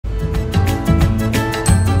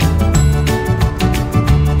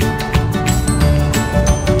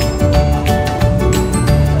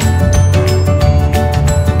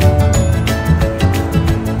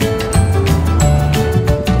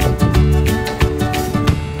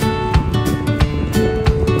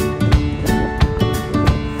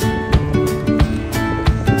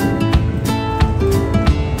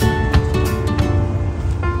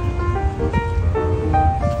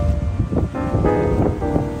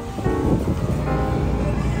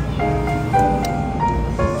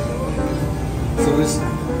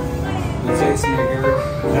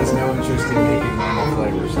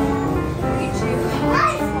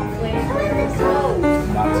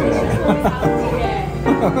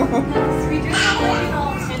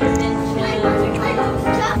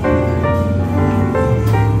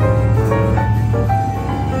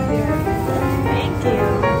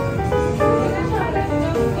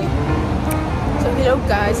Hello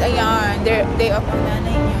guys, ayan, day off ang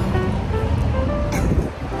nanay niyo.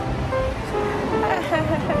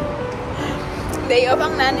 Day off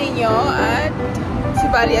ang nanay niyo at si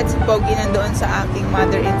Valley at si Pogi nandoon sa aking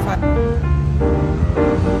mother and father.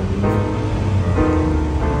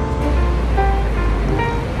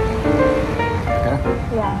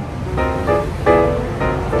 Yeah.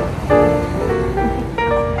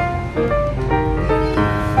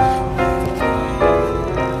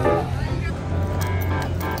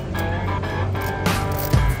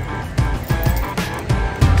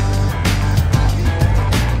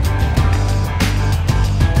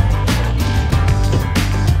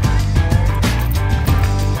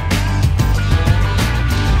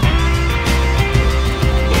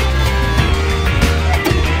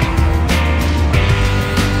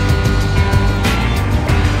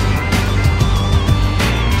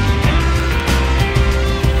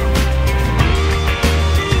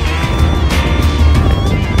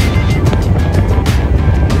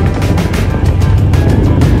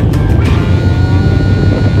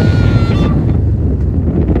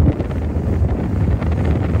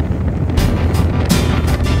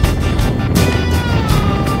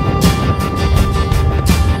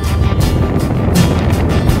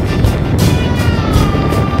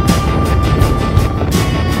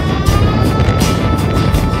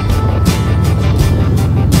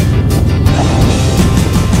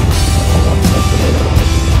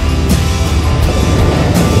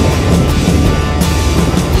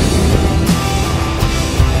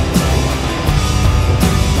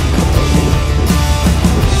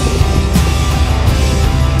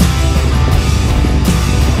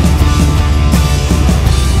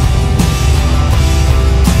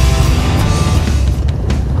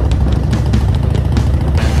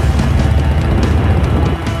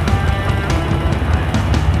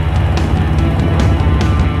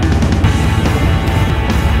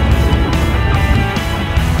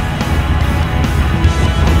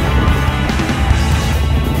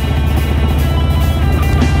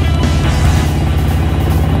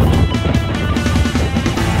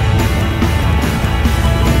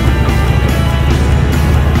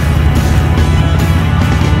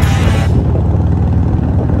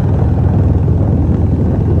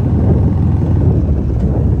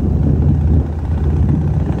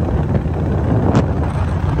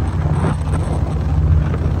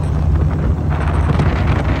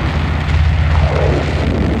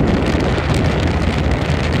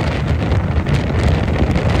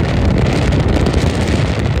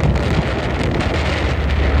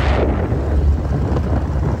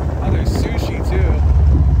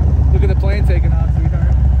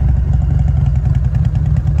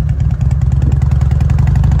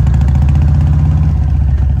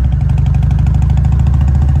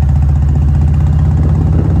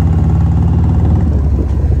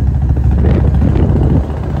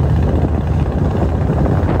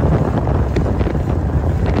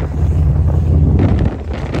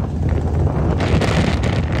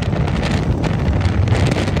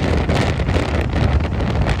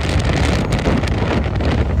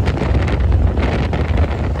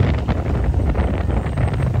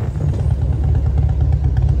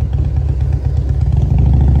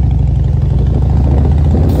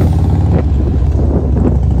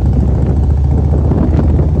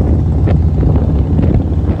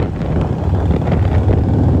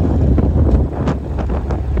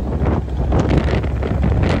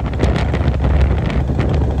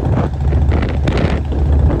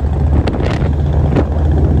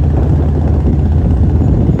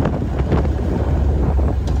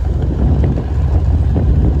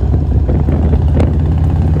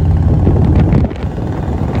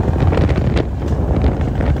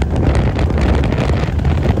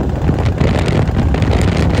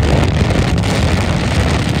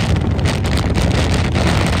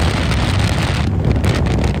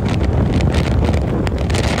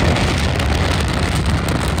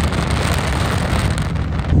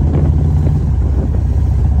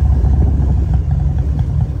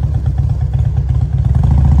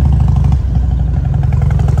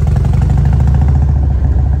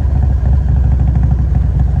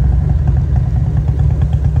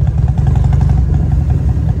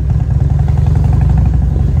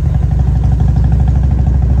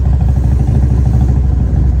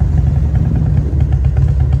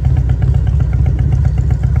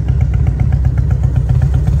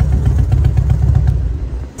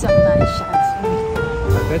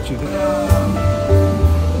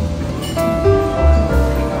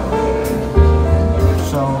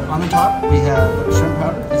 So on the top we have shrimp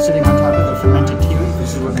powder. It's sitting on top of the fermented tea leaf.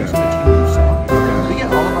 This is what makes the tea leaf sound. We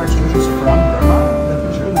get all of our tea leaves from Burma. The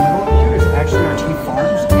picture in the middle here is actually our tea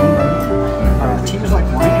farms in Burma. Tea is like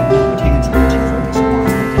wine, and we retain its tea for a piece of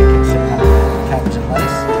wine. Cabbage and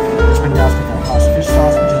lettuce. It's been doused with our hot fish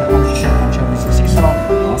sauce, which is a bunch of anchovies and sea salt,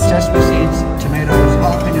 sesame seeds, tomatoes,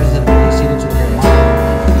 jalapenos that have been seeded to the very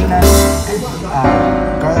bottom, peanuts,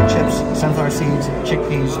 garlic chips, sunflower seeds,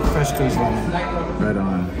 chickpeas, fresh squeezed lemon. Right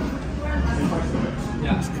on.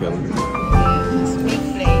 It's killing me.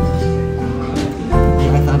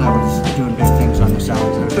 Yeah, I thought I was doing big things on the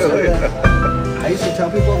salad. I used to tell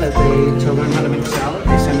people that to learn how to make salad,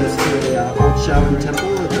 they send us to the old Shaolin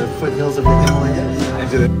temple at the foothills of the Himalayas. I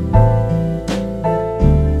did it.